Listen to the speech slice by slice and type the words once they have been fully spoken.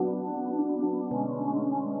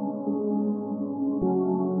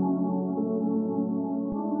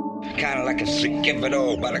kinda like I'm sick of it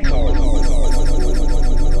all, but I call.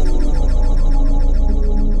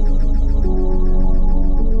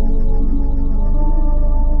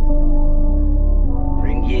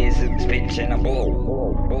 Bring years of this bitch and I'm bored.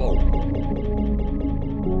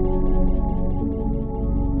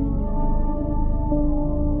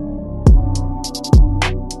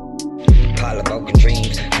 Pile of broken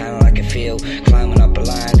dreams, kinda like I feel. Climbing up a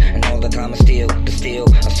line, and all the time I steal the steel.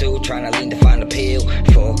 I'm still trying to lean to find appeal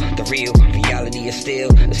for the real reality is still.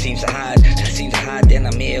 It seems to hide, then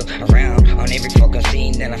I mill around on every fucking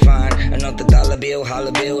scene. Then I find another dollar bill,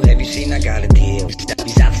 holla bill. Have you seen I got a deal?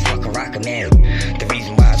 These others fucking rock a mill. The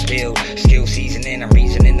reason why I spill, skill seasoning, I'm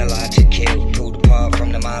reasoning the lie to kill. Pulled apart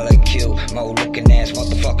from the molecule, more looking ass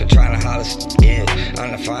motherfucker trying to holler still.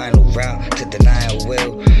 On the final route to denial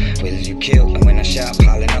will you kill? And when I shout,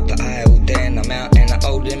 piling up the aisle, then I'm out and I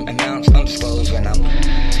owe them amounts undisclosed when I'm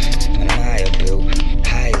higher bill,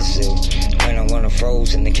 higher zeal. When I wanna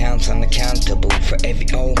froze and the counts unaccountable for every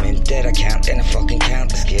omen that I count, then I fucking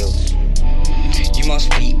count the skills. You must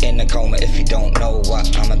be in a coma if you don't know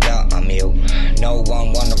what I'm about, I'm ill. No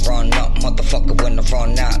one wanna run up, motherfucker when I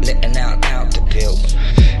run out, letting out the pill.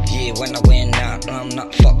 Yeah, when I win out, I'm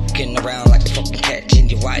not fucking around like the fucking catching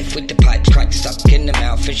your wife with the pipes cracked stuck in the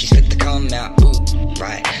mouth and she slipped to come out. Ooh,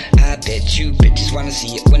 right, I bet you bitches wanna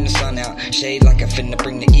see it when the sun out. Shade like I finna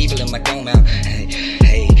bring the evil in my dome out.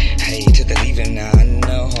 Hey, to the leaving now,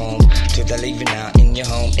 no home. To the leaving now, in your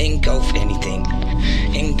home, engulf anything.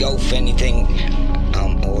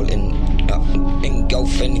 I'm all in.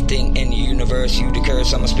 Engulf anything in the universe, you the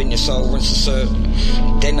curse, I'ma spin your soul, rinse the serve.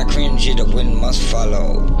 Then I cringe, the wind must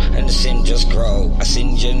follow, and the sin just grow. I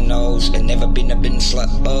singe your nose, and never been a bin slut,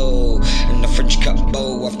 oh. And the French cut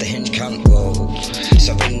bow off the hinge can't roll.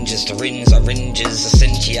 Syringes to rings, oranges, a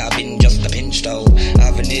cinch, I've been just a pinch though.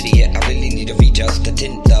 I'm an idiot, I really need to readjust the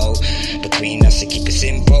tint though. Between us, to keep it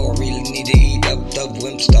simple, I really need to eat up the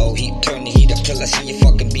wimps though. Turn the heat up till I see you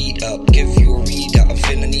fucking beat up. Give you a read up, I'm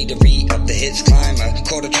finna need to read up the hits, climber,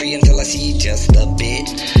 quarter tree until I see just a bit.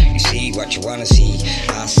 You see what you wanna see,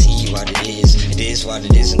 I see what it is what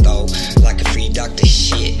it isn't though. Like a free doctor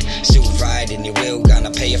shit, still riding your will,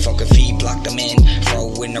 gonna pay a fucking fee, block them in,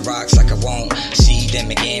 throw in the rocks like I won't see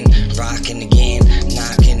them again, rocking again,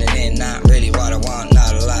 knocking it in, not really what I want,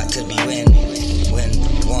 not a lot to be win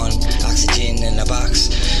one, oxygen in a box,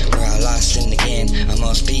 where I lost in again, I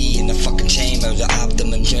must be in the fucking chamber, the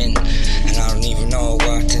optimum twin, and I don't even know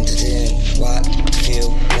what what feel,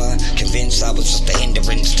 what convinced I was just a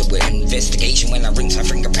hindrance to an investigation. When I rinse my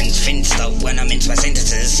fingerprints, fenced out when I'm into my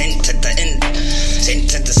sentences, sent to the end, sent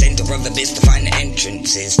to the center of the abyss to find the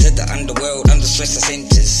entrances to the underworld, under stress of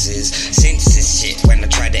sentences, senses shit when I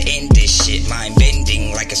try to end this shit, mind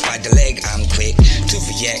bending like a spider leg, I'm quick to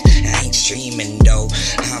react, I ain't streaming though,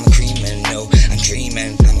 I'm creaming, no, I'm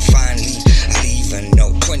dreaming, I'm finally, I leave a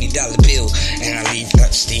note, $20 bill, and I leave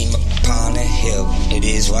that steam upon a hill, it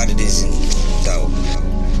is what it isn't though.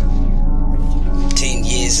 10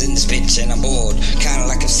 years in this bitch and I'm bored, kinda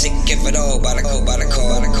like I'm sick of it all, but I go,